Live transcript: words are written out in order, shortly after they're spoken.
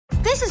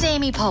This is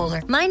Amy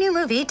Poehler. My new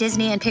movie,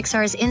 Disney and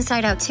Pixar's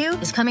Inside Out 2,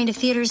 is coming to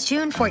theaters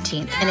June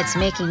 14th, and it's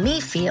making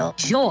me feel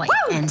joy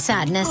and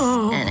sadness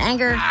and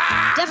anger,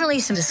 definitely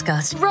some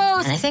disgust, and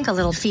I think a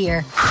little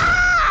fear.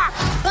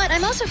 But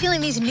I'm also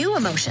feeling these new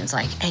emotions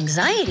like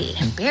anxiety,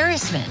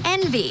 embarrassment,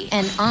 envy,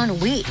 and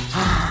ennui.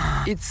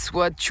 It's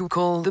what you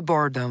call the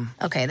boredom.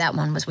 Okay, that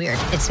one was weird.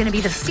 It's gonna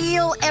be the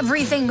feel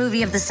everything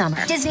movie of the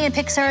summer. Disney and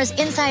Pixar's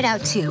Inside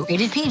Out 2,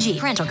 rated PG.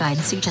 Parental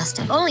guidance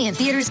suggested. Only in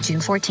theaters June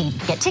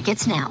 14th. Get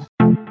tickets now.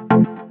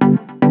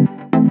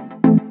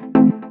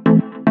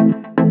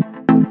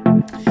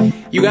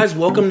 You guys,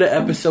 welcome to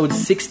episode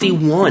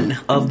 61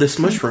 of The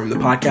Smush Room, the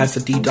podcast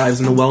that deep dives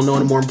into well-known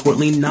and, more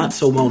importantly, not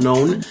so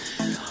well-known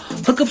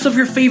hookups of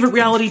your favorite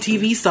reality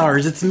TV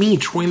stars. It's me,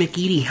 Troy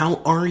McEady. How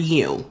are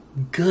you?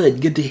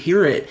 Good to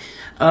hear it.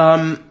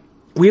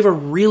 We have a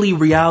really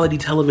reality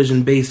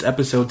television-based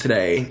episode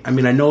today. I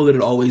mean, I know that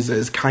it always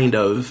is kind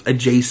of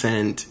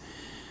adjacent,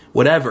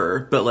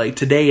 whatever, but, like,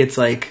 today it's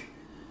like,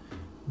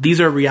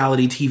 these are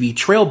reality TV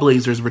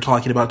trailblazers we're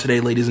talking about today,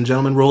 ladies and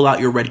gentlemen. Roll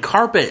out your red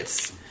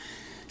carpets.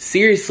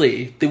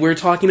 Seriously, we're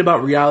talking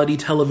about reality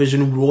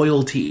television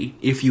royalty,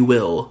 if you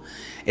will.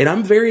 And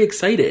I'm very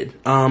excited.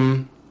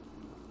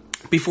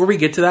 Before we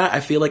get to that,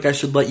 I feel like I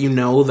should let you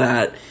know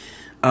that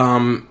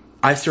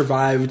I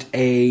survived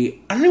I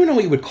don't even know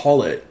what you would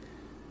call it.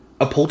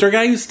 A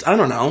poltergeist? I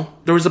don't know.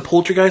 There was a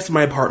poltergeist in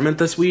my apartment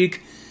this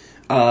week.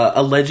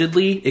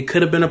 Allegedly, it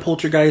could have been a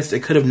poltergeist.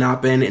 It could have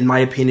not been. In my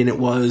opinion, it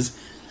was.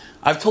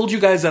 I've told you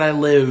guys that I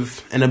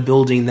live in a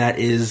building that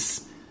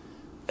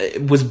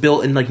was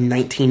built in like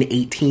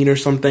 1918 or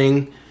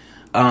something.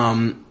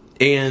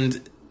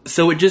 And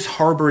so it just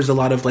harbors a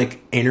lot of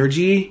like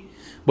energy.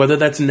 Whether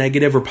that's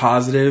negative or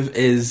positive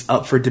is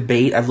up for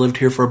debate. I've lived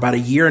here for about a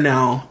year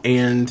now,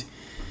 and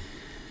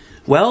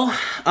well,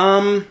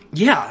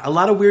 yeah, a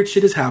lot of weird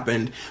shit has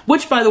happened.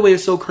 Which, by the way,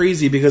 is so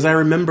crazy because I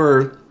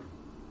remember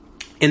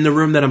in the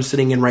room that I'm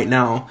sitting in right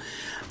now,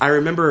 I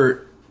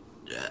remember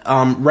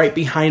right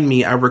behind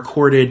me, I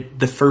recorded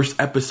the first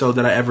episode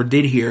that I ever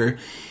did here.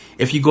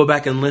 If you go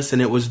back and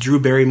listen, it was Drew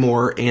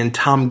Barrymore and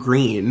Tom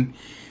Green.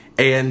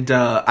 And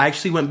I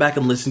actually went back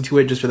and listened to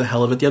it just for the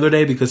hell of it the other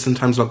day, because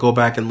sometimes I'll go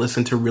back and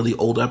listen to really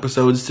old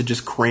episodes to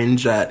just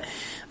cringe at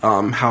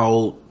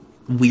how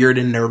weird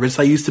and nervous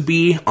I used to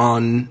be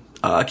on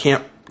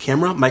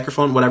camera,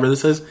 microphone, whatever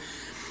this is.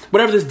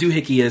 Whatever this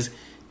doohickey is.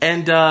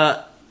 And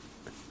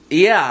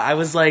yeah, I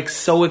was like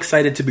so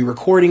excited to be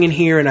recording in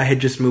here, and I had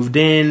just moved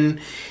in,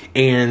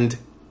 and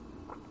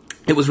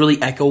it was really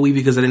echoey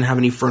because I didn't have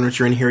any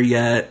furniture in here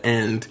yet,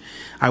 and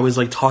I was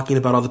like talking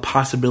about all the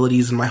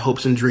possibilities and my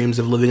hopes and dreams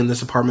of living in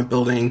this apartment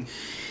building.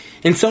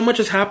 And so much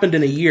has happened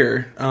in a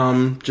year.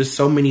 Just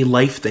so many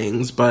life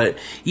things. But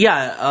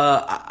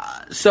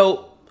yeah,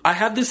 so I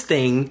have this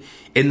thing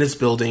in this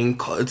building.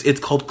 It's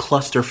called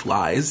cluster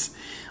flies.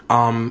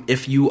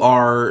 If you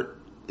are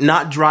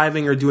not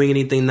driving or doing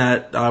anything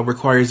that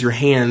requires your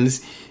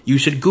hands, you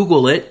should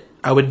Google it.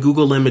 I would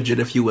Google image it,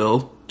 if you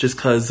will, just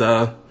because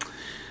I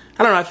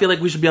don't know, I feel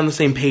like we should be on the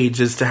same page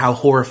as to how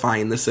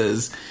horrifying this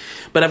is.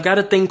 But I've got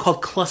a thing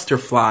called cluster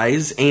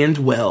flies, and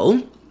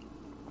well,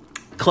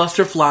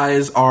 cluster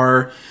flies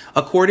are,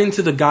 according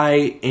to the guy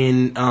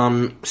in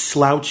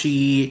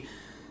slouchy,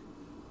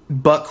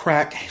 butt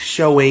crack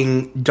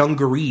showing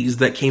dungarees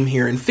that came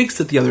here and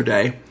fixed it the other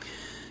day,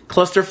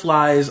 cluster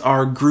flies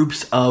are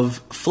groups of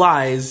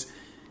flies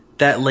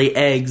that lay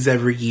eggs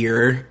every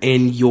year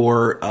in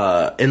your,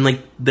 in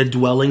like the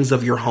dwellings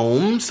of your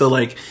home. So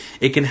like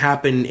it can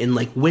happen in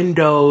like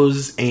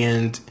windows,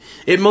 and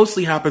it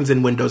mostly happens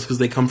in windows because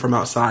they come from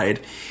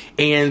outside,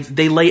 and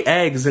they lay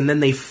eggs, and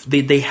then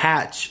they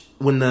hatch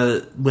when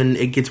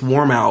it gets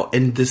warm out.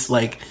 And this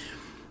like,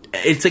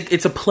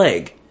 it's a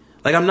plague.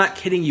 Like, I'm not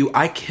kidding you.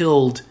 I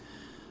killed,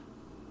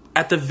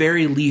 at the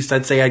very least,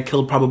 I'd say I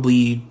killed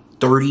probably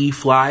 30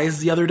 flies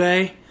the other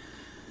day.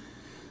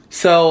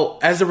 So,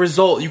 as a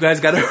result, you guys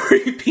got a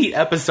repeat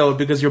episode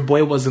because your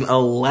boy wasn't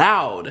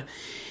allowed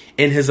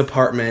in his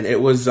apartment. It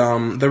was,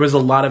 there was a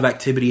lot of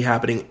activity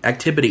happening.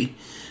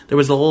 There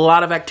was a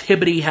lot of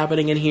activity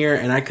happening in here,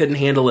 and I couldn't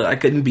handle it. I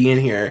couldn't be in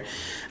here.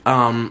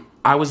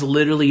 I was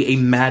literally a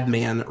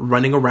madman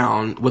running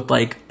around with,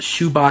 like,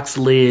 shoebox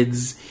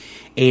lids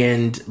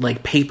and,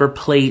 like, paper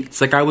plates.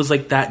 Like, I was,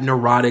 like, that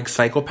neurotic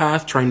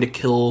psychopath trying to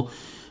kill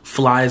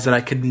flies that I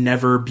could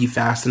never be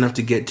fast enough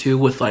to get to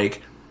with,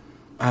 like,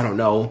 I don't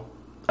know,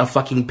 a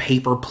fucking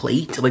paper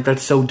plate. Like,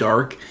 that's so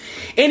dark.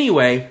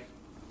 Anyway,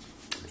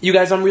 you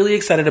guys, I'm really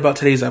excited about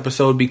today's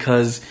episode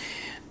because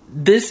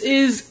this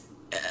is,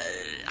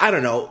 I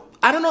don't know.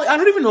 I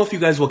don't even know if you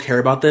guys will care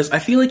about this. I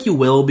feel like you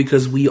will,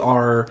 because we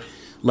are,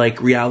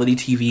 like, reality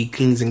TV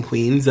kings and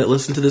queens that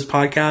listen to this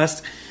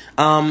podcast.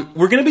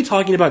 We're going to be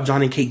talking about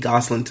Jon and Kate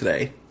Gosslin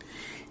today.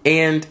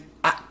 And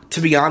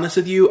to be honest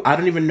with you, I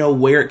don't even know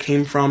where it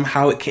came from,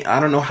 how it came. I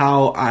don't know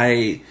how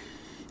I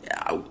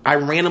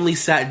randomly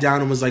sat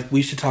down and was like,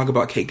 we should talk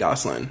about Kate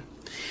Gosslin.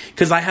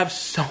 Because I have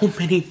so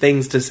many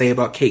things to say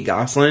about Kate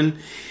Gosslin.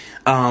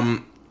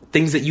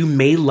 things that you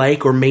may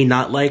like or may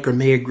not like or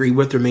may agree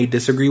with or may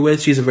disagree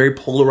with. She's a very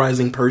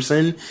polarizing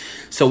person.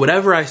 So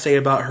whatever I say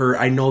about her,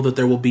 I know that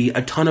there will be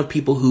a ton of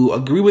people who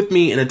agree with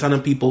me and a ton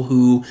of people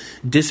who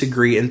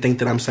disagree and think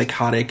that I'm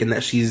psychotic and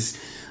that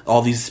she's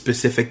all these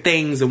specific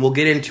things. And we'll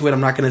get into it. I'm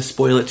not going to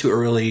spoil it too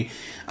early.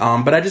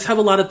 But I just have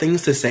a lot of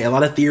things to say, a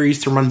lot of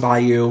theories to run by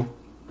you.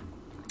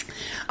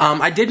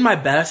 I did my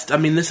best. I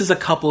mean, this is a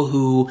couple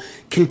who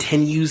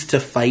continues to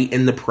fight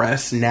in the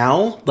press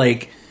now.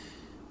 Like,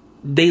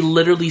 they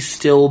literally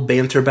still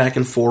banter back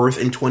and forth.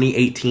 In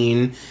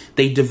 2018,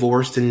 they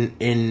divorced in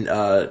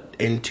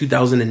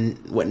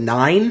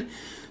 2009.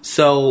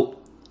 So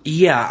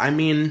yeah, I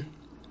mean,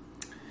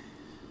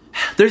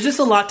 there's just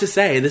a lot to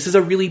say. This is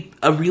a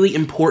really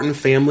important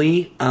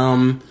family.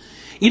 When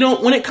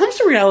it comes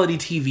to reality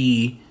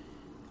TV,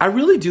 I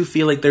really do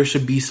feel like there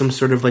should be some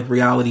sort of like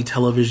reality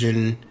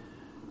television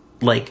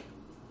like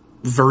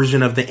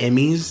version of the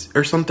Emmys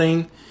or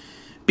something,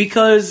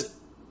 because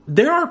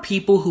there are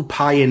people who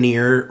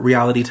pioneer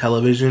reality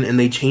television and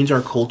they change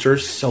our culture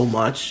so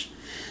much,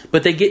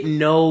 but they get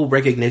no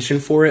recognition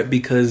for it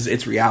because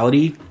it's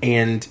reality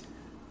and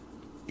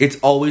it's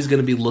always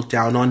going to be looked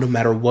down on no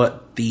matter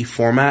what the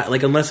format.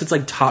 Like, unless it's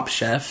like Top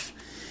Chef,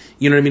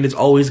 you know what I mean? It's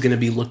always going to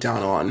be looked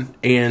down on.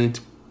 And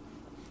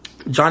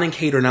Jon and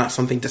Kate are not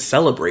something to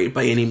celebrate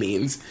by any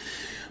means.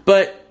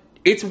 But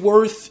it's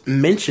worth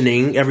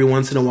mentioning every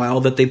once in a while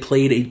that they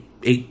played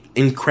a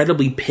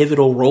incredibly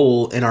pivotal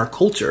role in our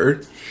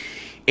culture,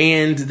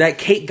 and that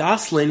Kate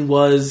Gosslin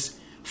was,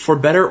 for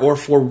better or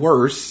for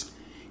worse,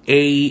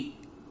 a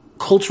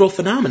cultural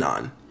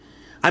phenomenon.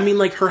 I mean,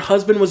 like, her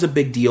husband was a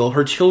big deal,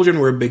 her children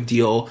were a big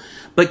deal,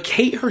 but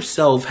Kate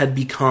herself had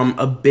become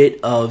a bit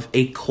of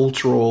a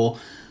cultural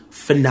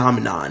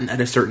phenomenon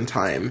at a certain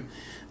time.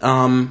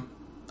 I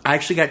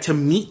actually got to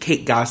meet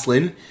Kate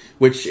Gosslin,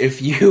 which,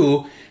 if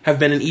you have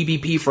been an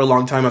EBP for a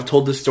long time, I've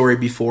told this story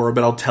before,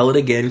 but I'll tell it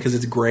again because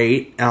it's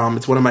great.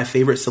 It's one of my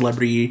favorite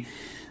celebrity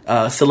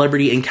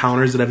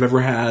encounters that I've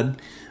ever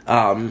had.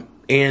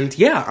 And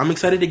yeah, I'm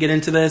excited to get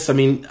into this. I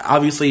mean,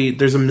 obviously,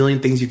 there's a million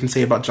things you can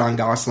say about Jon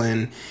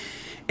Gosslin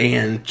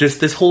and just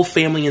this whole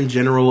family in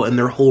general and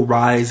their whole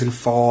rise and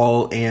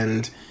fall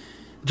and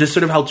just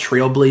sort of how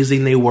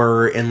trailblazing they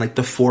were and like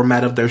the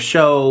format of their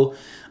show.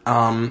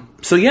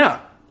 So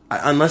yeah.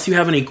 Unless you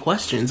have any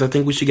questions, I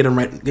think we should get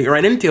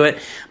right into it.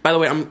 By the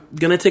way, I'm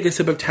going to take a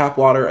sip of tap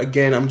water.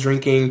 Again, I'm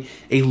drinking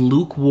a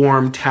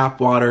lukewarm tap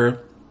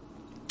water.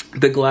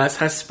 The glass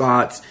has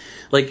spots.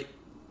 Like,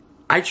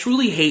 I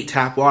truly hate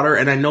tap water,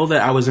 and I know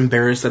that I was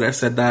embarrassed that I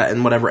said that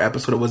in whatever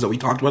episode it was that we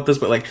talked about this,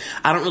 but, like,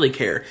 I don't really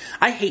care.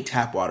 I hate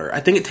tap water. I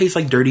think it tastes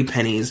like dirty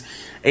pennies,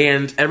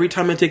 and every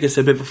time I take a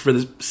sip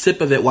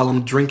of it while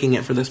I'm drinking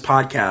it for this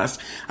podcast,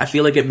 I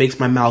feel like it makes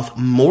my mouth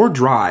more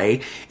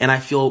dry, and I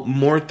feel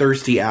more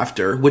thirsty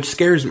after, which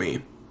scares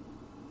me.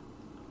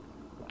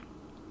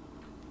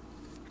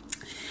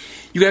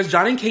 You guys,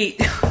 Jon and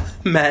Kate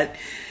met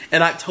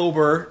in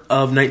October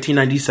of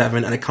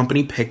 1997 at a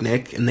company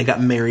picnic, and they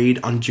got married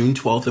on June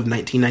 12th of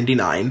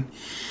 1999.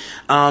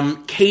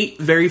 Kate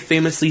very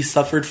famously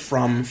suffered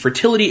from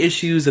fertility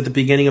issues at the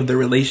beginning of their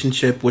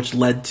relationship, which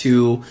led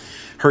to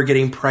her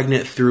getting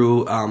pregnant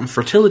through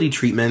fertility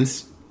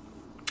treatments.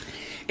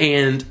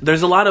 And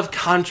there's a lot of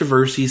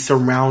controversy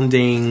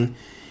surrounding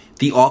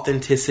the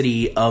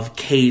authenticity of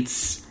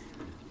Kate's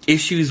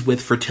issues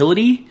with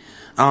fertility.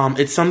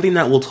 It's something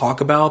that we'll talk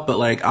about, but,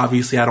 like,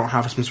 obviously I don't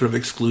have some sort of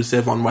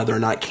exclusive on whether or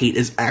not Kate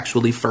is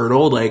actually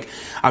fertile. Like,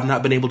 I've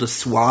not been able to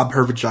swab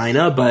her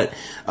vagina, but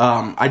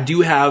I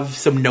do have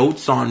some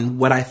notes on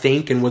what I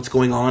think and what's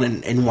going on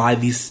and why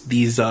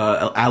these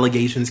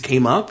allegations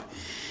came up.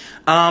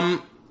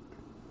 And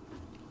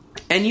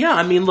yeah,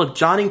 I mean, look,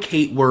 Jon and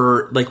Kate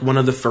were, like, one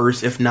of the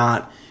first, if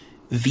not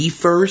the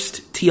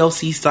first,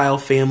 TLC-style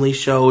family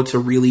show to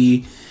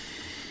really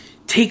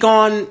take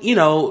on,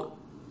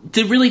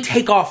 to really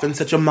take off in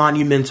such a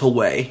monumental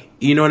way.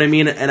 You know what I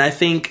mean? And I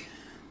think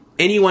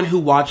anyone who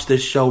watched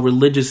this show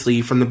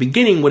religiously from the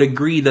beginning would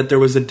agree that there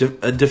was a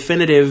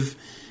definitive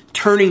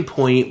turning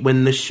point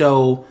when the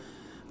show,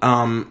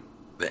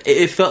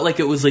 it felt like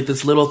it was like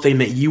this little thing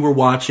that you were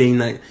watching,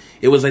 that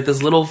it was like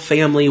this little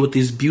family with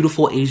these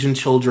beautiful Asian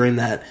children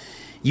that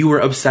you were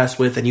obsessed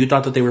with and you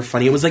thought that they were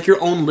funny. It was like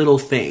your own little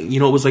thing. It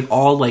was like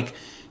all like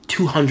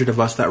 200 of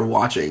us that were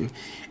watching.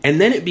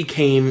 And then it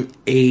became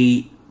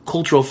a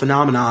cultural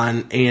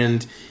phenomenon,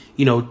 and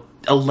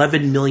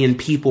 11 million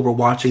people were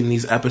watching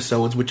these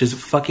episodes, which is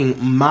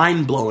fucking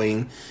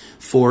mind-blowing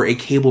for a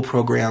cable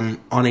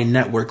program on a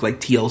network like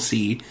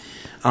TLC.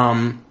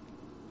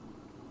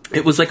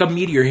 It was like a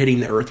meteor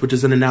hitting the earth, which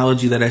is an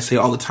analogy that I say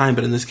all the time,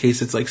 but in this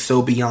case it's like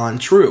so beyond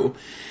true.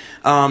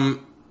 And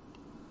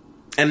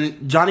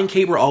Jon and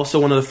Kate were also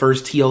one of the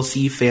first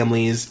TLC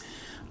families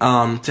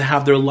to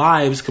have their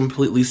lives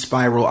completely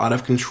spiral out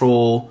of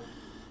control,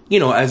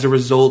 as a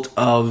result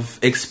of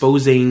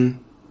exposing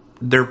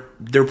their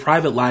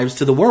private lives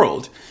to the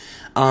world.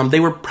 They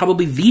were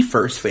probably the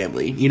first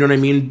family, you know what I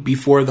mean?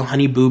 Before the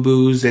Honey Boo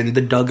Boos and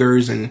the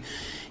Duggars and,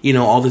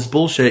 all this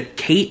bullshit,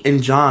 Kate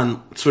and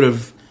Jon sort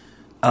of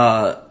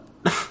I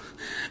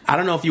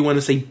don't know if you want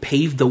to say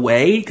paved the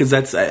way, because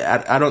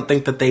I don't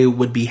think that they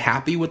would be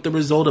happy with the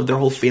result of their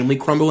whole family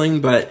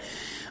crumbling, but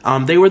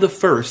they were the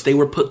first. They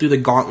were put through the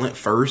gauntlet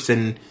first,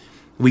 and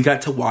we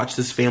got to watch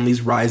this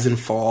family's rise and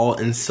fall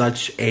in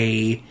such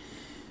a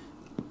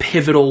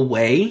pivotal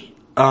way.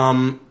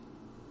 I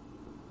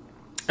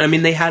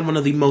mean, they had one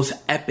of the most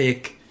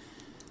epic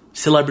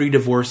celebrity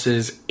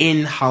divorces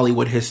in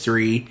Hollywood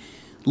history.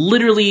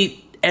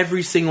 Literally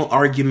every single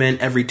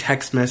argument, every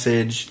text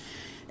message,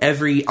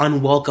 every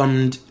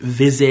unwelcomed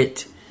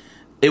visit,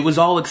 it was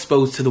all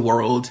exposed to the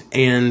world.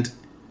 And,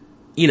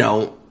 you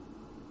know,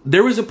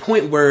 there was a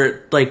point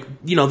where, like,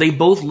 you know, they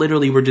both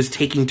literally were just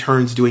taking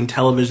turns doing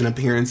television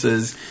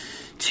appearances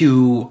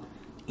to,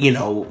 you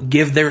know,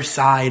 give their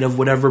side of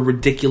whatever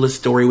ridiculous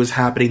story was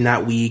happening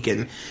that week.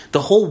 And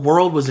the whole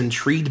world was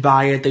intrigued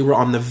by it. They were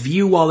on The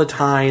View all the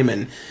time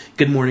and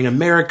Good Morning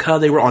America.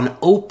 They were on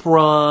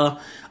Oprah.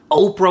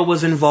 Oprah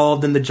was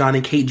involved in the Jon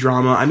and Kate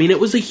drama. I mean, it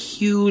was a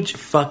huge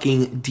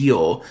fucking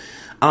deal.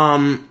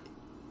 And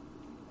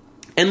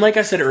like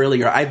I said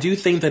earlier, I do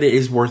think that it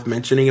is worth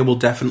mentioning, and we'll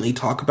definitely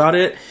talk about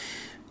it,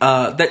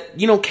 that,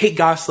 you know, Kate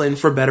Gosslin,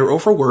 for better or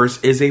for worse,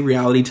 is a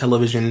reality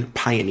television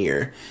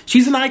pioneer.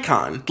 She's an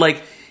icon.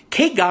 Like,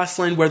 Kate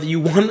Gosslin, whether you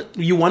want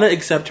to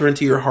accept her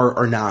into your heart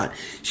or not,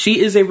 she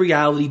is a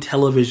reality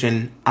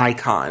television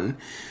icon.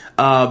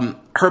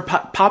 Her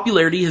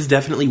popularity has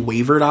definitely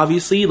wavered,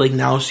 obviously. Like,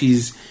 now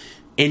she's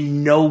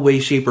in no way,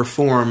 shape, or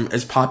form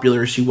as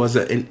popular as she was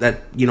at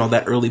that, you know,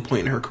 that early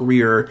point in her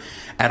career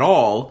at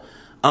all.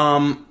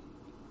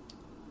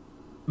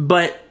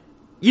 But,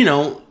 you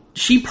know,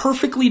 she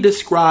perfectly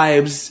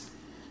describes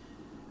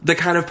the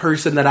kind of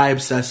person that I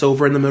obsess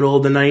over in the middle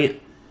of the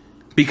night.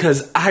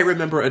 Because I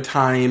remember a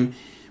time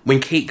when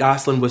Kate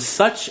Gosslin was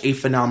such a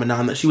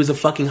phenomenon that she was a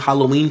fucking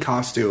Halloween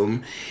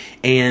costume.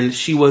 And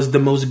she was the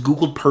most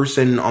Googled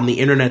person on the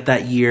internet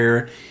that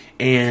year.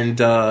 And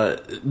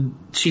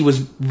she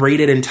was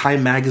rated in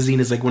Time magazine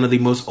as like one of the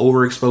most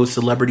overexposed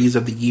celebrities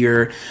of the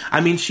year. I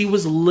mean, she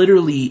was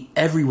literally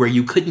everywhere.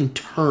 You couldn't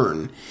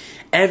turn.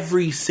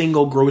 Every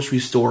single grocery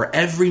store,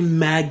 every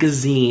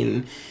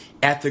magazine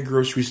at the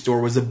grocery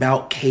store was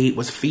about Kate,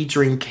 was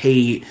featuring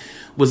Kate,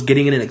 was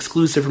getting an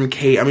exclusive from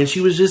Kate. I mean,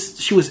 she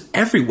was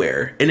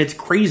everywhere, and it's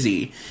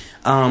crazy.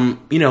 You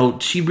know,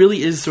 she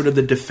really is sort of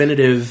the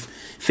definitive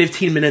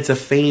 15 minutes of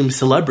fame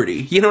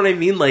celebrity. You know what I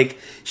mean? Like,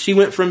 she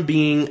went from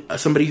being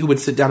somebody who would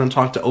sit down and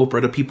talk to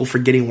Oprah to people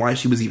forgetting why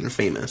she was even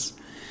famous.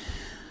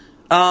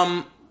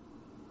 And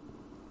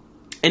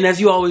as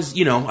you always,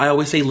 you know, I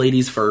always say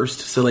ladies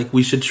first. So, like,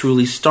 we should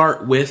truly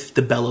start with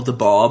the belle of the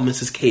ball,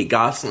 Mrs. Kate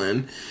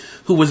Gosslin,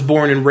 who was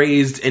born and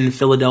raised in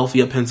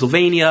Philadelphia,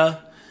 Pennsylvania.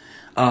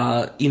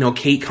 You know,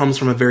 Kate comes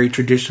from a very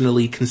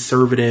traditionally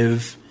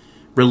conservative,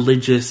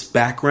 religious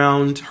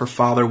background. Her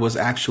father was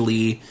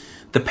actually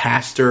the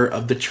pastor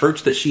of the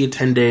church that she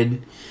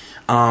attended.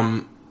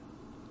 And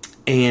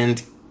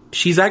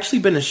she's actually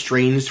been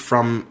estranged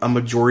from a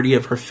majority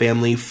of her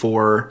family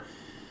for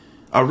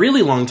a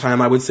really long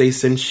time, I would say,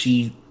 since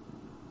she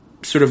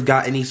sort of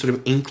got any sort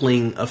of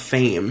inkling of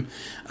fame.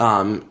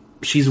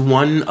 She's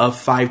one of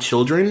 5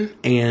 children,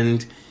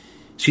 and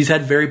she's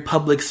had very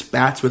public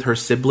spats with her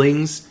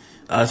siblings,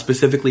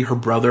 specifically her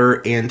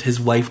brother and his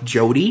wife,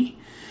 Jody.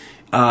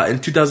 In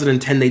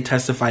 2010, they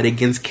testified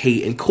against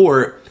Kate in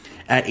court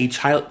at a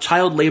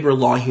child labor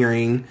law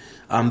hearing.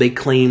 They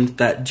claimed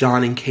that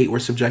Jon and Kate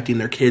were subjecting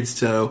their kids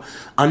to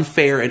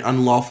unfair and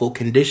unlawful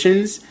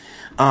conditions.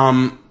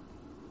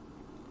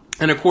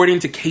 And according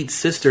to Kate's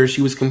sister,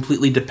 she was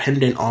completely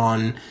dependent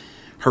on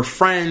her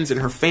friends and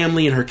her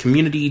family and her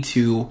community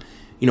to,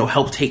 you know,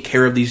 help take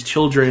care of these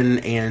children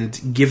and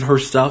give her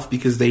stuff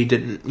because they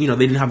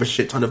didn't have a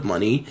shit ton of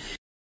money.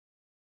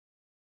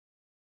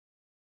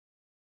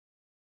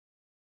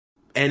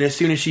 And as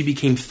soon as she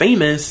became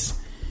famous,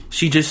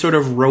 she just sort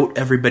of wrote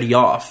everybody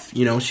off.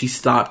 You know, she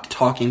stopped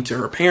talking to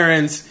her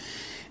parents.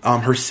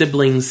 Her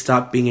siblings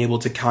stopped being able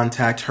to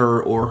contact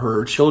her or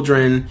her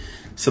children.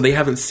 So they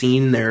haven't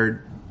seen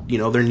their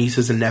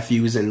nieces and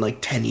nephews in like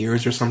 10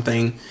 years or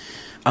something.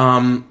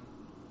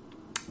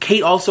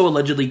 Kate also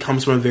allegedly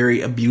comes from a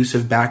very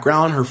abusive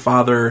background. Her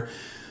father,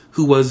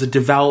 who was a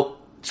devout,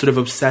 sort of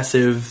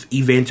obsessive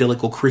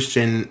evangelical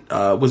Christian,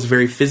 was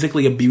very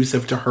physically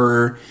abusive to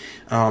her.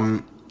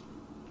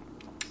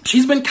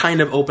 She's been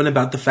kind of open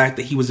about the fact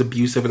that he was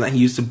abusive and that he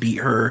used to beat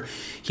her.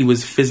 He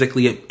was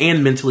physically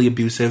and mentally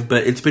abusive,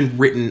 but it's been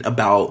written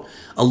about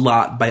a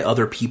lot by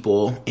other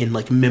people in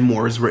like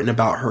memoirs written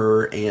about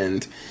her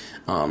and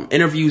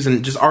interviews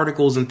and just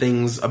articles and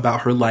things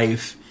about her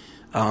life.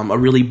 A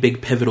really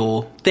big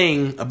pivotal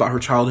thing about her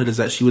childhood is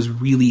that she was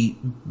really,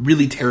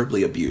 really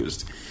terribly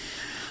abused.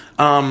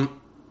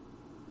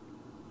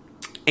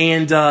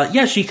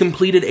 She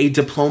completed a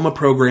diploma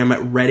program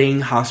at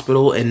Reading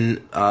Hospital in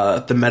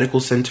the medical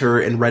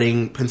center in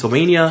Reading,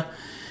 Pennsylvania.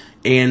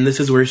 And this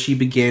is where she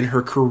began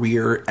her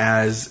career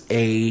as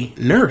a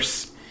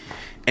nurse.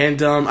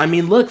 And, I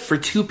mean, look, for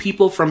 2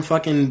 people from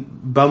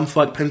fucking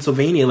bumfuck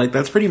Pennsylvania, like,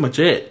 that's pretty much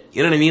it.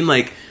 You know what I mean?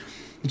 Like,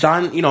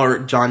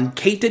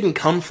 Kate didn't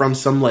come from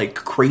some like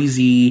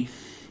crazy,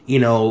 I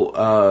don't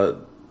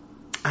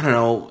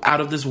know,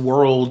 out of this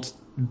world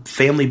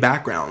family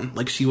background.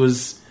 Like, she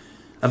was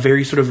a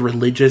very sort of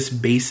religious,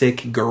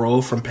 basic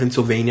girl from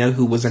Pennsylvania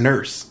who was a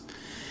nurse.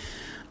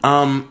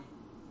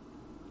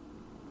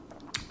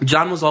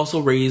 John was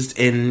also raised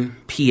in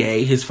PA.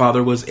 His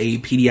father was a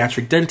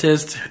pediatric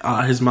dentist.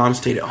 His mom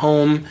stayed at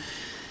home.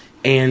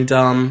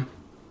 And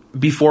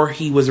before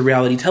he was a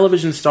reality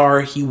television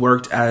star, he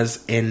worked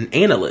as an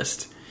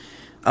analyst.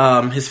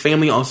 His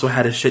family also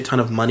had a shit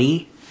ton of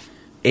money.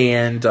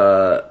 And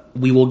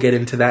we will get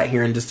into that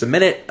here in just a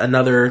minute.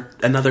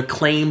 Another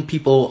claim,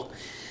 people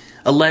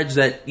allege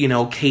that,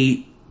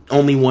 Kate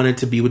only wanted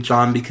to be with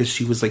John because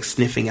she was like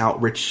sniffing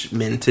out rich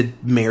men to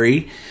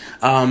marry.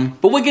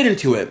 But we'll get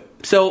into it.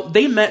 So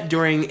they met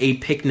during a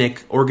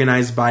picnic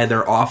organized by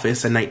their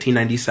office in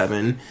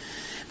 1997.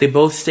 They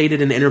both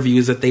stated in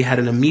interviews that they had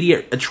an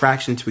immediate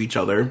attraction to each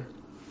other.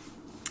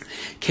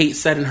 Kate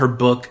said in her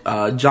book,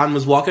 John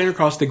was walking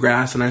across the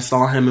grass and I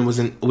saw him and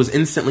was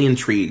instantly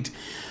intrigued.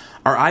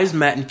 Our eyes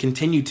met and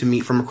continued to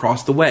meet from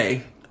across the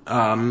way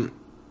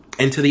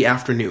into the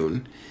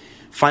afternoon.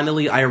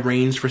 Finally, I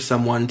arranged for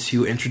someone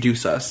to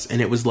introduce us,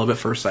 and it was love at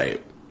first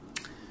sight.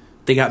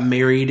 They got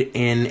married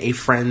in a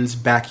friend's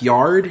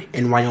backyard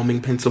in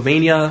Wyoming,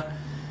 Pennsylvania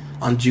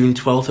on June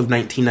 12th of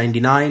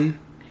 1999.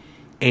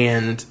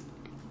 And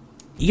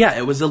yeah,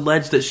 it was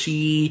alleged that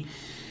she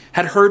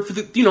had heard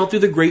through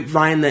the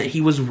grapevine that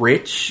he was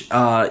rich.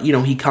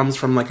 He comes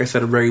from, like I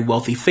said, a very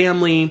wealthy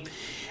family.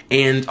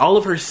 And all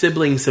of her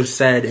siblings have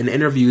said in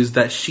interviews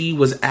that she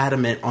was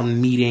adamant on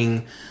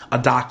meeting a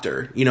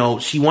doctor.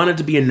 She wanted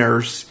to be a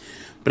nurse,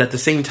 but at the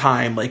same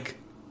time, like,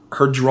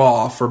 her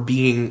draw for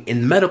being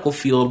in the medical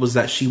field was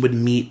that she would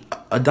meet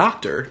a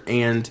doctor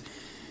and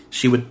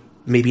she would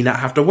maybe not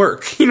have to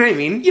work. You know what I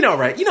mean?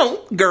 Right?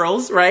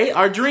 Girls, right?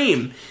 Our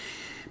dream.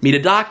 Meet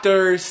a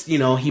doctor,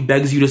 he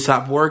begs you to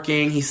stop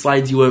working. He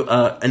slides you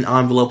an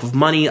envelope of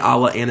money, a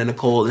la Anna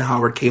Nicole and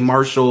Howard K.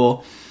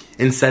 Marshall,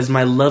 and says,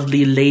 my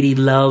lovely lady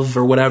love,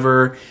 or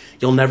whatever,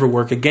 you'll never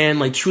work again.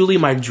 Like, truly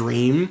my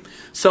dream.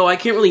 So I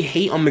can't really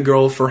hate on the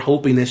girl for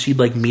hoping that she'd,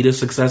 like, meet a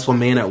successful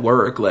man at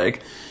work.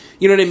 Like,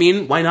 you know what I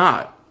mean? Why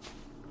not?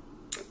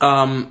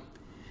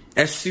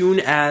 As soon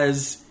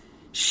as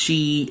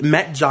she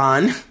met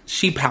John,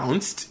 she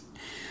pounced.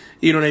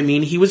 You know what I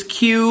mean? He was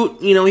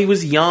cute. He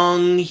was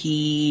young.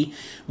 He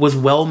was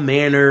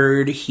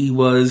well-mannered. He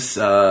was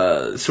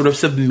sort of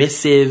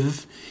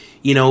submissive.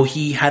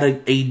 He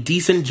had a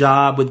decent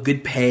job with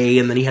good pay,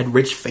 and then he had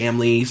rich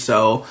family.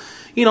 So,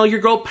 your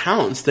girl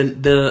pounced.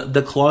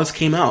 The claws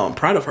came out. I'm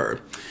proud of her.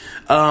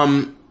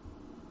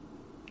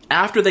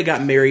 After they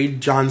got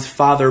married, John's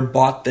father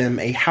bought them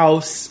a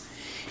house,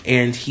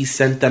 and he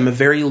sent them a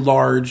very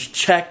large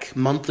check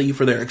monthly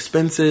for their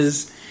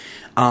expenses.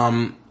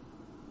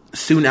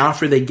 Soon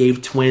after, they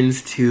gave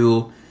twins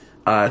to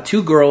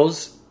two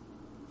girls,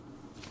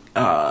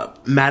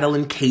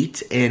 Madeline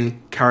Kate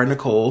and Cara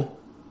Nicole.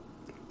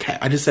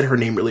 I just said her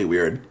name really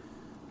weird.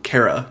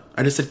 Cara.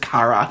 I just said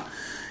Cara.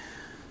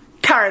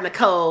 Cara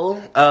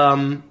Nicole.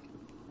 On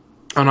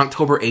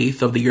October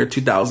 8th of the year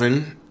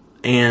 2000.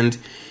 And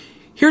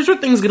here's where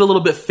things get a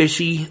little bit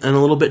fishy and a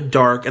little bit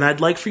dark, and I'd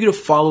like for you to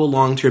follow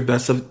along to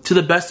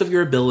the best of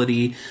your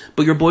ability.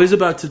 But your boy's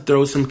about to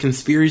throw some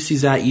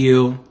conspiracies at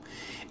you,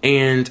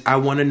 and I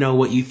want to know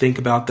what you think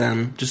about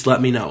them. Just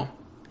let me know.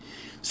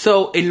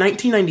 So in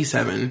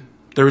 1997,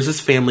 there was this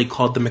family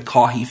called the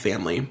McCaughey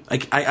family.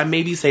 Like, I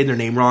may be saying their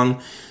name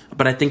wrong,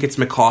 but I think it's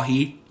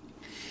McCaughey.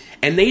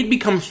 And they'd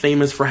become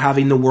famous for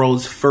having the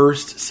world's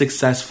first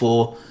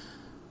successful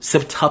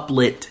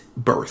septuplet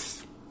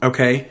birth.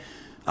 Okay?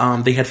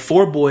 They had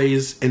 4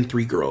 boys and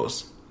 3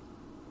 girls.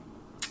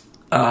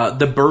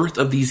 The birth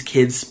of these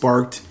kids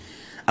sparked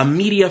a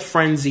media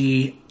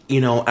frenzy.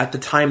 At the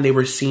time they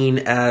were seen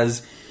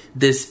as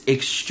this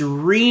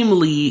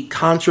extremely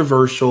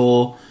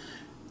controversial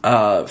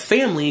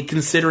family,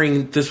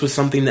 considering this was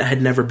something that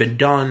had never been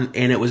done,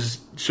 and it was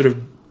sort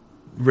of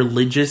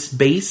religious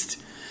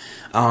based.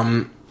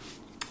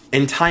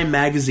 In Time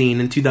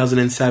magazine in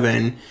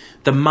 2007,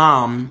 the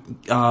mom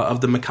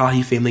of the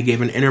McCaughey family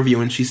gave an interview,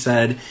 and she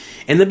said,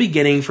 in the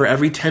beginning, for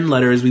every 10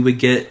 letters we would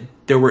get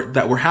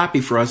that were happy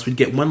for us, we'd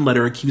get 1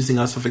 letter accusing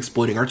us of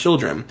exploiting our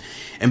children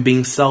and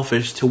being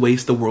selfish to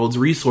waste the world's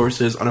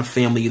resources on a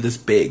family this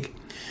big.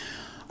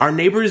 Our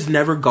neighbors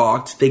never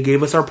gawked. They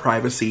gave us our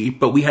privacy,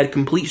 but we had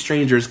complete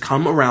strangers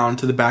come around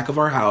to the back of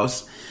our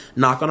house,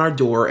 knock on our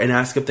door, and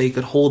ask if they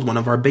could hold one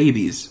of our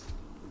babies.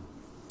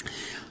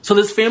 So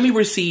this family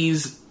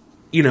receives,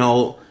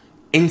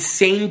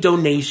 insane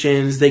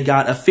donations. They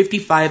got a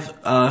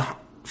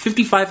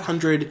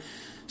 5,500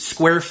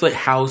 square foot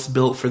house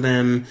built for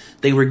them.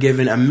 They were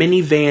given a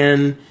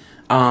minivan.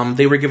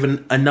 They were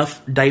given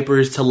enough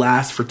diapers to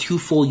last for 2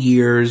 full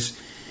years.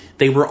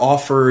 They were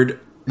offered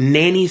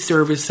nanny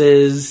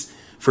services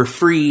for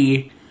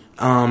free.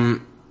 They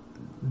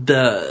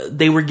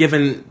were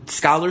given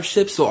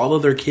scholarships, so all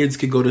of their kids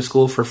could go to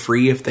school for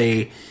free if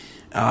they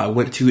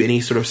went to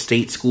any sort of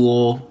state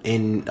school.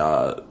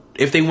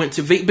 If they went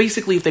to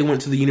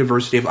the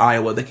University of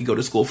Iowa, they could go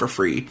to school for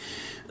free.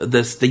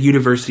 The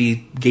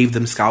university gave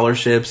them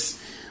scholarships.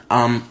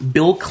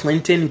 Bill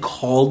Clinton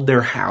called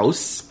their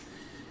house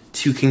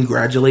to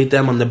congratulate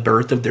them on the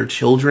birth of their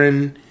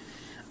children.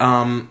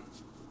 And,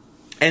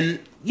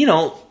 you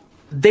know,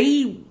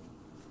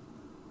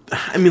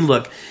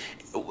 look,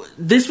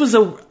 this was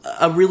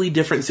a really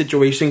different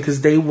situation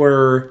because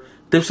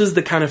this was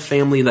the kind of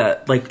family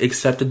that, like,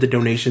 accepted the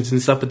donations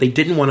and stuff, but they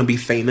didn't want to be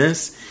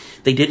famous.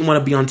 They didn't want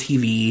to be on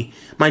TV.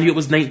 Mind you, it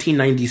was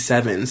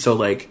 1997, so,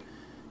 like,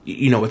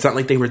 you know, it's not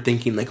like they were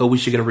thinking, like, oh, we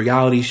should get a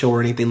reality show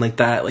or anything like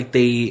that. Like,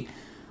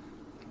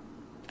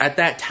 at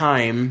that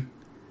time,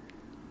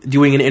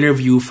 doing an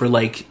interview for,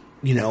 like,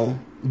 you know,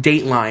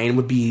 Dateline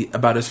would be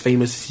about as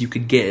famous as you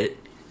could get,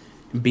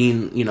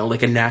 being, you know,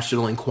 like a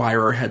National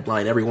Enquirer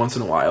headline every once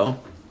in a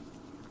while.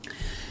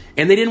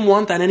 And they didn't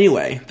want that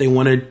anyway. They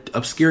wanted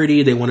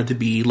obscurity. They wanted to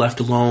be left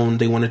alone.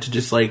 They wanted to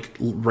just, like,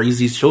 raise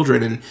these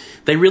children. And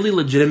they really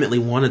legitimately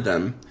wanted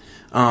them.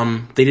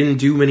 They didn't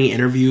do many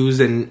interviews.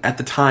 And at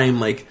the time,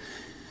 like,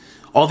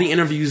 all the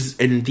interviews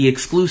and the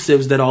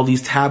exclusives that all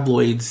these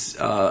tabloids,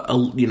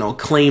 you know,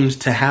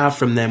 claimed to have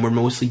from them were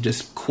mostly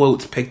just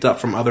quotes picked up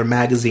from other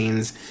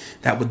magazines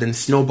that would then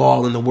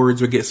snowball and the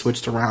words would get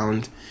switched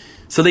around.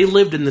 So they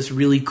lived in this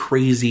really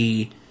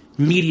crazy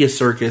media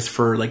circus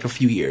for, like, a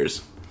few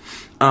years.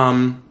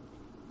 Now,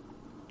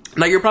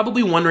 you're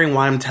probably wondering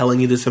why I'm telling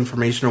you this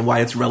information or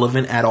why it's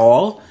relevant at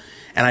all,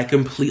 and I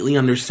completely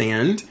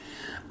understand.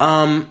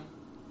 But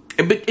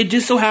it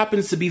just so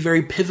happens to be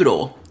very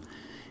pivotal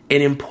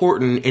and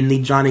important in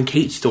the Jon and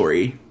Kate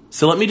story.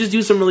 So let me just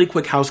do some really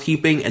quick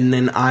housekeeping, and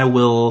then I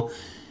will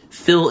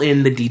fill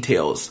in the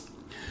details.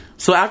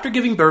 So after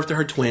giving birth to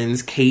her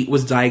twins, Kate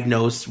was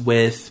diagnosed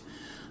with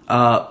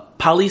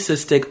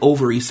polycystic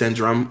ovary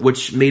syndrome,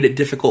 which made it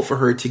difficult for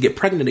her to get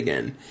pregnant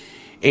again.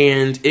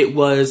 And it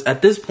was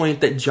at this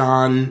point that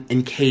Jon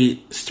and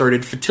Kate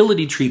started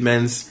fertility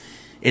treatments,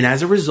 and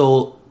as a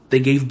result, they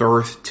gave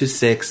birth to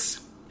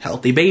 6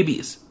 healthy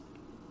babies.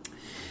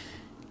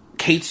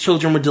 Kate's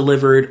children were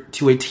delivered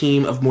to a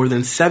team of more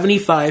than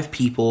 75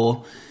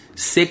 people,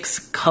 6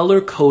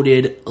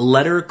 color-coded,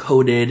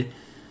 letter-coded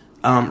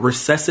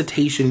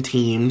resuscitation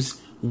teams,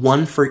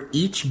 1 for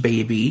each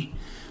baby.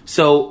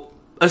 So,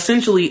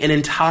 essentially, an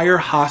entire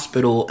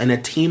hospital and a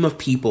team of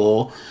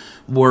people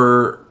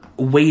were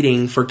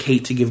waiting for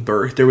Kate to give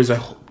birth. There was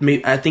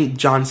I think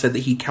Jon said that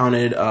he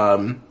counted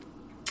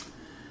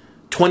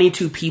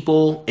 22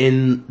 people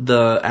in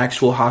the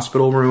actual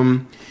hospital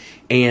room,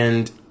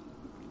 and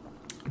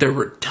there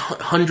were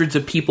hundreds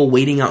of people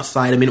waiting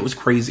outside. I mean, it was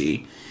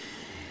crazy.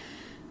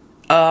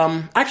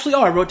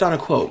 I wrote down a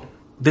quote.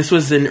 This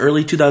was in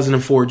early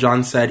 2004.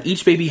 Jon said,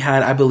 "Each baby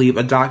had, I believe,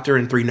 a doctor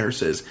and 3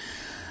 nurses.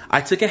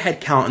 I took a head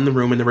count in the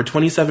room, and there were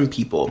 27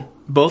 people.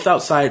 But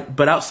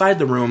outside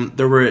the room,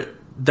 there were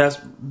the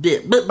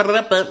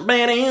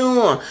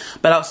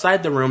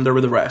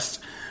rest.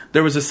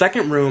 There was a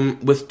second room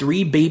with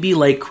 3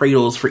 baby-like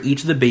cradles for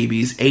each of the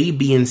babies, A,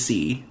 B, and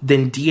C.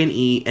 Then D and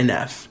E and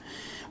F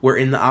were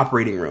in the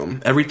operating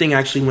room. Everything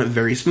actually went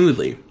very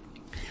smoothly."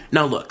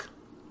 Now look,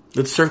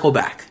 let's circle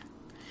back.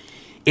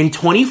 In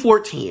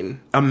 2014,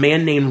 a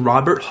man named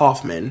Robert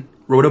Hoffman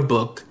wrote a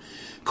book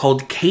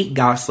called Kate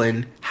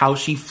Gosslin, How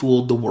She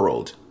Fooled the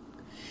World.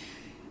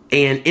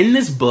 And in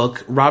this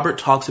book, Robert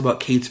talks about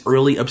Kate's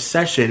early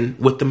obsession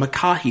with the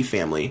McCaughey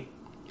family.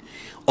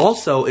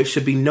 Also, it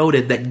should be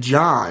noted that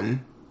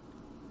Jon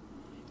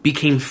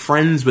became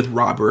friends with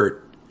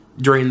Robert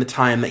during the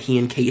time that he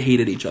and Kate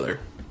hated each other.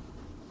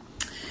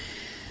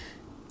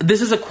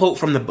 This is a quote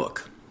from the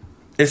book.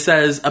 It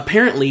says,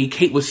 "Apparently,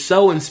 Kate was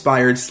so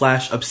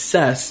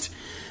inspired/obsessed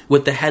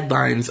with the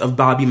headlines of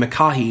Bobby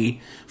McCaughey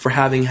for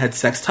having had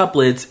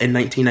sextuplets in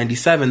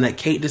 1997 that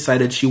Kate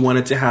decided she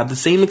wanted to have the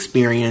same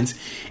experience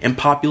and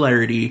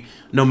popularity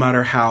no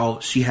matter how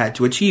she had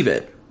to achieve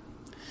it."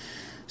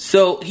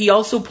 So he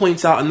also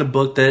points out in the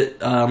book that,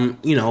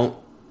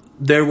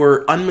 there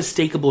were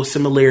unmistakable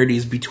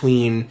similarities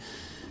between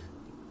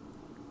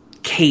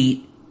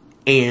Kate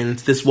and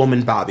this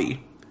woman,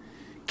 Bobby.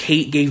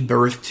 Kate gave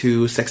birth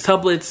to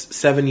sextuplets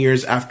 7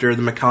 years after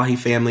the McCaughey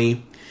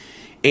family,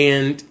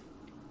 and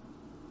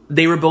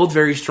they were both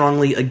very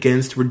strongly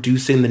against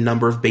reducing the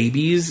number of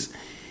babies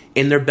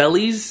in their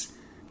bellies,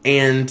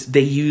 and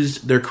they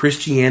used their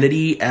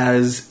Christianity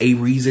as a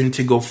reason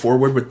to go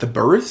forward with the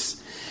births.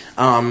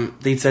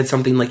 They said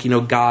something like,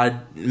 God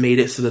made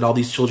it so that all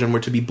these children were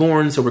to be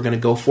born, so we're going to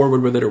go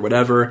forward with it or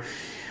whatever.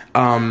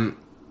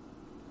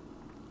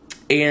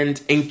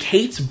 And in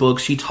Kate's book,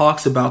 she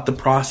talks about the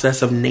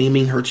process of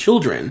naming her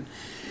children,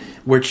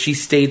 which she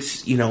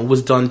states,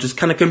 was done just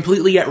kind of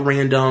completely at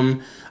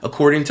random,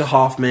 according to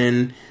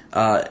Hoffman.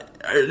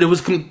 It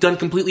was done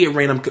completely at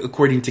random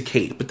according to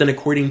Kate. But then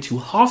according to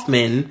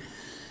Hoffman,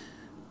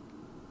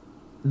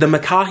 the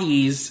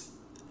McCaughey's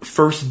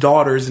first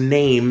daughter's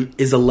name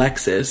is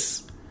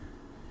Alexis,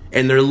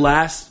 and their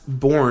last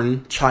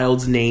born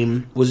child's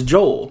name was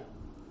Joel.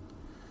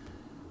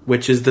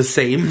 which is the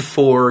same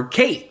for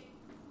Kate.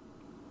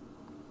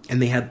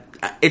 And they had...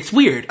 It's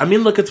weird. I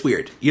mean, look, it's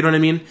weird. You know what I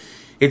mean?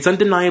 It's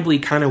undeniably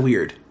kind of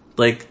weird.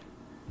 Like,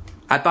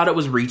 I thought it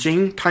was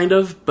reaching, kind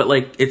of, but,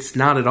 like, it's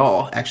not at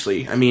all,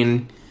 actually. I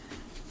mean,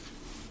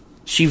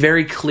 she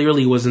very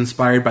clearly was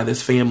inspired by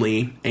this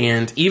family,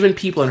 and even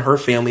people in her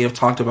family have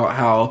talked about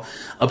how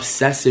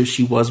obsessive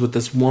she was with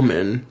this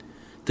woman,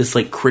 this,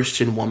 like,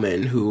 Christian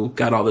woman who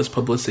got all this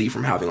publicity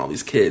from having all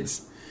these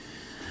kids.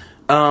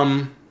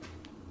 Another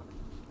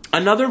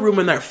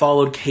rumor that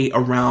followed Kate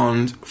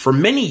around for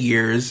many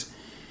years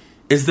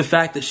is the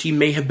fact that she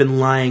may have been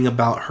lying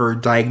about her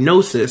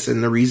diagnosis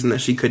and the reason that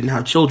she couldn't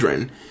have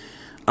children.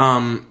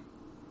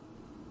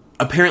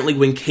 Apparently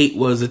when Kate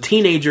was a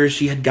teenager,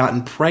 she had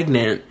gotten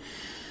pregnant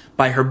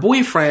by her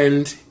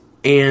boyfriend,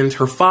 and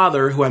her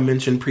father, who I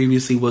mentioned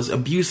previously was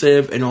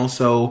abusive and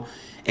also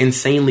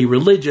insanely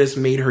religious,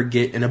 made her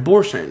get an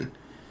abortion.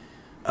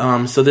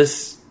 So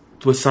this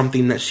was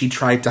something that she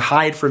tried to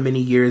hide for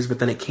many years, but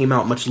then it came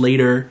out much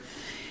later.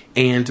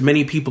 And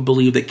many people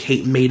believe that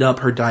Kate made up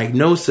her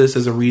diagnosis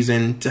as a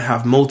reason to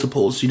have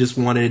multiples. She just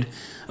wanted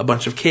a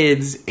bunch of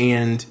kids,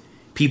 and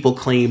people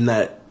claim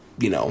that,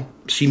 you know,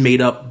 she made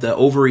up the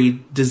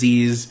ovary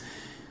disease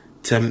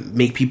to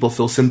make people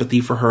feel sympathy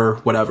for her,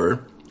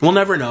 whatever. We'll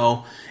never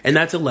know, and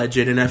that's alleged,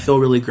 and I feel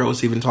really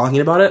gross even talking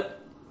about it.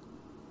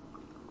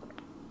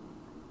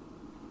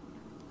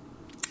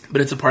 But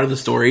it's a part of the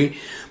story.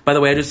 By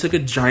the way, I just took a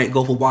giant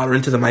gulp of water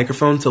into the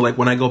microphone, so like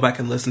when I go back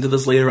and listen to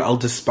this later, I'll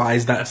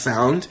despise that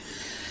sound.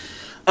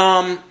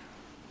 And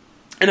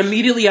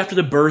immediately after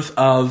the birth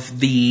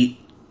of the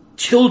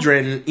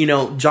children, you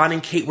know, Jon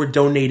and Kate were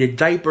donated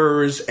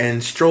diapers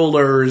and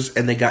strollers,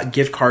 and they got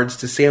gift cards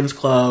to Sam's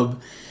Club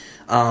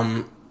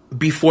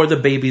before the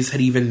babies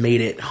had even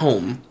made it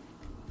home.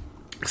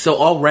 So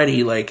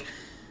already, like,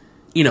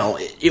 you know,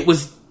 it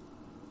was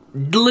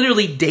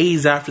literally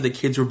days after the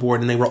kids were born,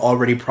 and they were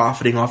already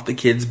profiting off the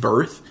kids'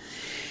 birth.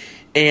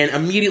 And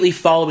immediately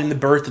following the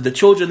birth of the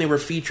children, they were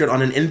featured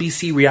on an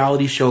NBC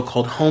reality show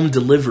called Home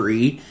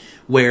Delivery,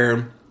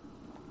 where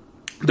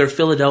their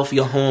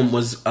Philadelphia home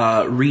was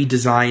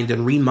redesigned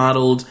and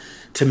remodeled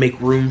to make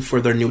room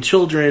for their new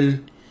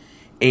children.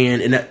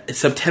 And in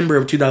September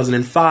of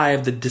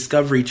 2005, the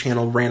Discovery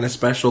Channel ran a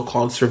special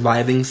called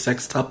Surviving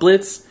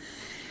Sextuplets,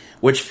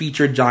 which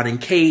featured Jon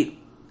and Kate.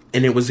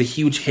 And it was a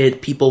huge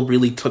hit. People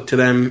really took to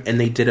them, and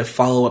they did a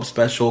follow-up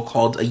special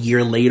called A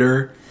Year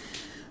Later.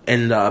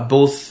 And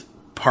both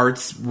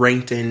parts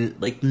ranked in,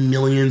 like,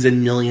 millions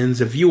and millions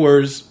of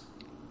viewers.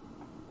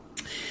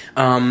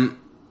 And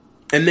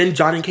then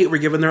Jon and Kate were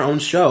given their own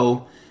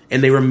show,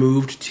 and they were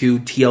moved to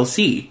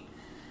TLC.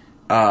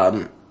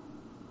 The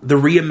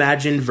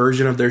reimagined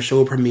version of their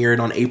show premiered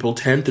on April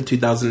 10th of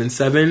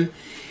 2007,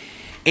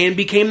 and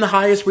became the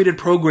highest-rated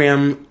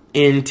program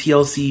in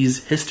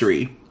TLC's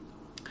history.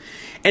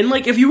 And,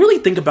 like, if you really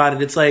think about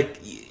it, it's like,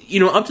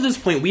 you know, up to this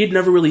point, we had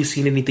never really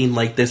seen anything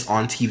like this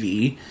on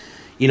TV.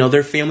 You know,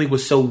 their family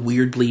was so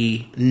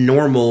weirdly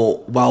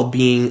normal while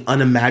being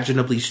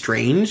unimaginably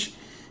strange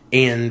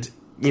and,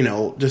 you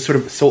know, just sort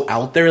of so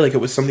out there. Like, it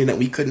was something that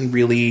we couldn't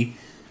really,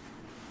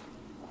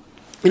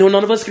 you know,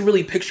 none of us could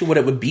really picture what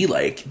it would be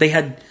like. They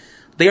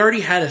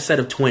already had a set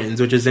of twins,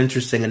 which is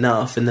interesting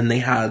enough. And then they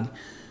had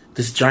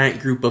this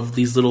giant group of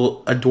these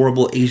little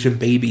adorable Asian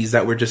babies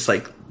that were just,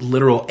 like,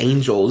 literal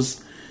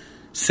angels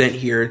sent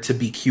here to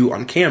be cute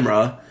on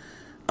camera.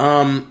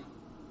 You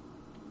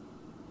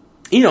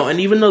know, and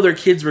even though their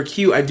kids were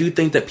cute, I do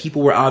think that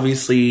people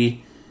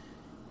obviously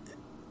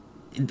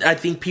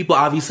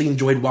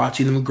enjoyed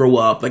watching them grow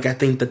up. Like, I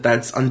think that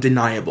that's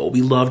undeniable.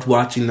 We loved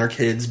watching their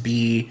kids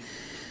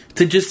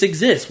to just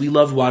exist. We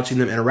loved watching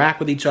them interact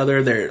with each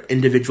other, their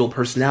individual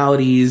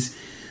personalities,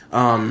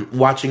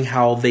 watching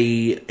how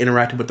they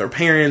interacted with their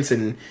parents,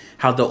 and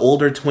how the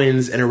older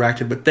twins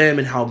interacted with them,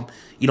 and how,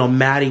 you know,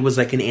 Maddie was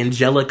like an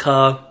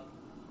Angelica.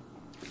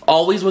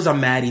 Always was a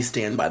Maddie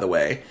stan, by the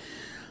way.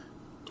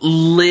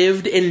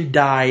 Lived and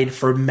died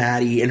for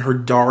Maddie and her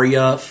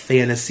Daria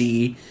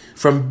fantasy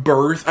from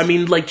birth. I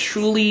mean, like,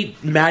 truly,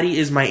 Maddie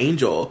is my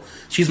angel.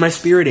 She's my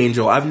spirit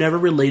angel. I've never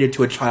related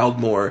to a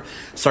child more.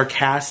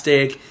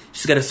 Sarcastic.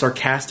 She's got a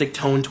sarcastic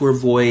tone to her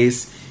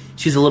voice.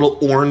 She's a little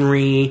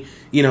ornery.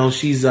 You know,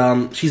 she's a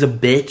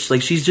bitch.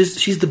 Like,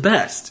 she's the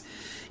best.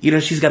 You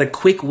know, she's got a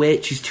quick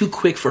wit. She's too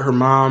quick for her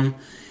mom.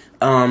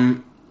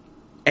 And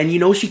you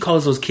know, she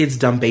calls those kids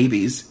dumb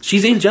babies.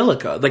 She's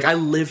Angelica. Like, I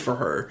live for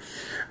her.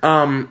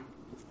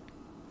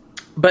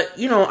 But,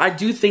 you know, I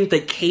do think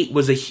that Kate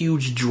was a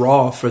huge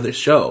draw for the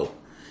show,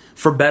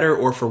 for better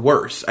or for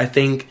worse. I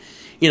think,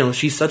 you know,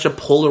 she's such a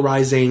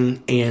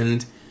polarizing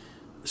and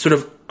sort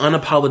of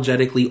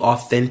unapologetically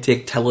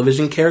authentic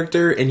television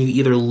character, and you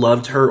either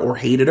loved her or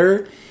hated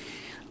her.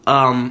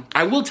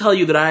 I will tell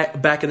you that I,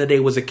 back in the day,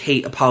 was a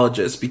Kate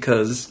apologist,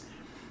 because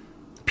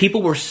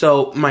people were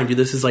so, mind you,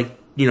 this is like,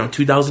 you know,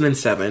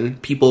 2007.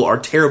 People are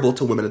terrible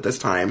to women at this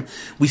time.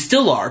 We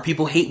still are.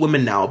 People hate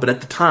women now, but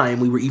at the time,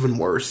 we were even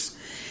worse.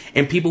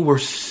 And people were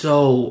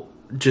so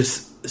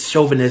just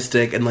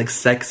chauvinistic and like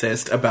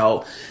sexist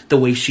about the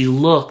way she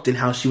looked and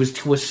how she was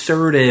too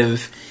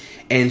assertive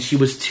and she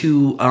was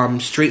too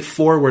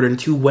straightforward and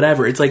too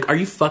whatever. It's like, are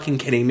you fucking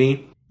kidding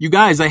me? You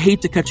guys, I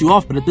hate to cut you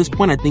off, but at this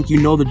point, I think you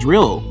know the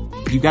drill.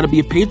 You got to be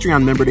a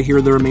Patreon member to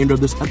hear the remainder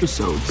of this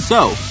episode.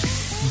 So,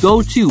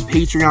 go to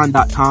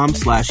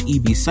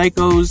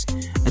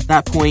patreon.com/ebpsychos. At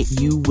that point,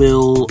 you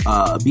will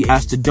be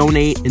asked to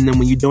donate, and then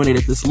when you donate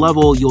at this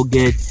level, you'll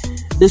get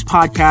this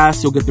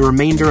podcast, you'll get the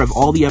remainder of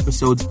all the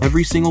episodes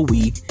every single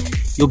week.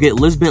 You'll get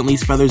Liz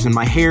Bentley's Feathers in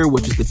My Hair,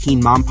 which is the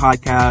Teen Mom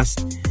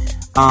podcast.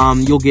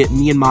 You'll get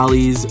me and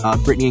Molly's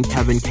Brittany and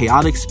Kevin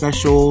Chaotic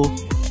special.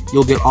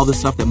 You'll get all the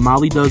stuff that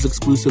Molly does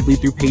exclusively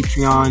through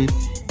Patreon.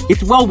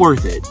 It's well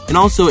worth it. And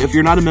also, if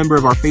you're not a member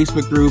of our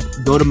Facebook group,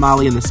 go to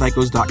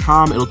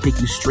mollyandthepsychos.com. It'll take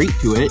you straight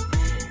to it.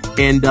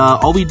 And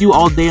all we do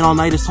all day and all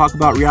night is talk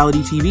about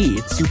reality TV.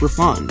 It's super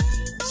fun.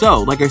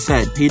 So, like I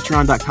said,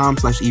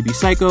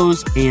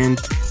 patreon.com/ebpsychos and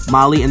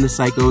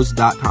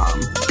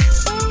mollyandthepsychos.com.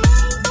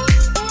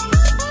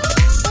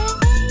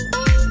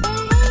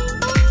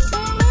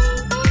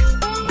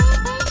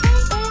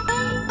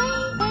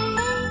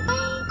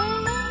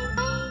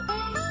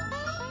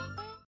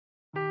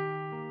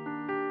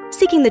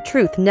 Seeking the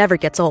truth never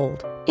gets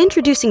old.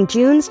 Introducing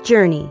June's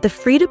Journey, the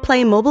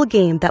free-to-play mobile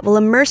game that will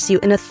immerse you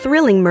in a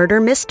thrilling murder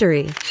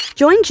mystery.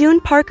 Join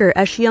June Parker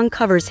as she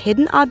uncovers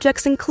hidden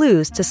objects and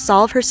clues to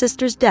solve her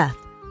sister's death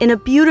in a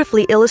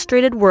beautifully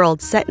illustrated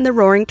world set in the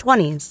Roaring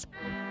 '20s.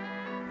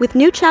 With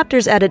new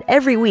chapters added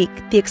every week,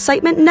 the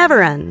excitement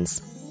never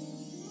ends.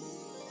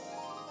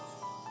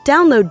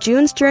 Download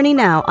June's Journey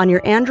now on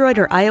your Android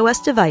or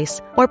iOS device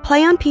or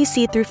play on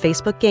PC through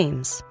Facebook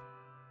Games.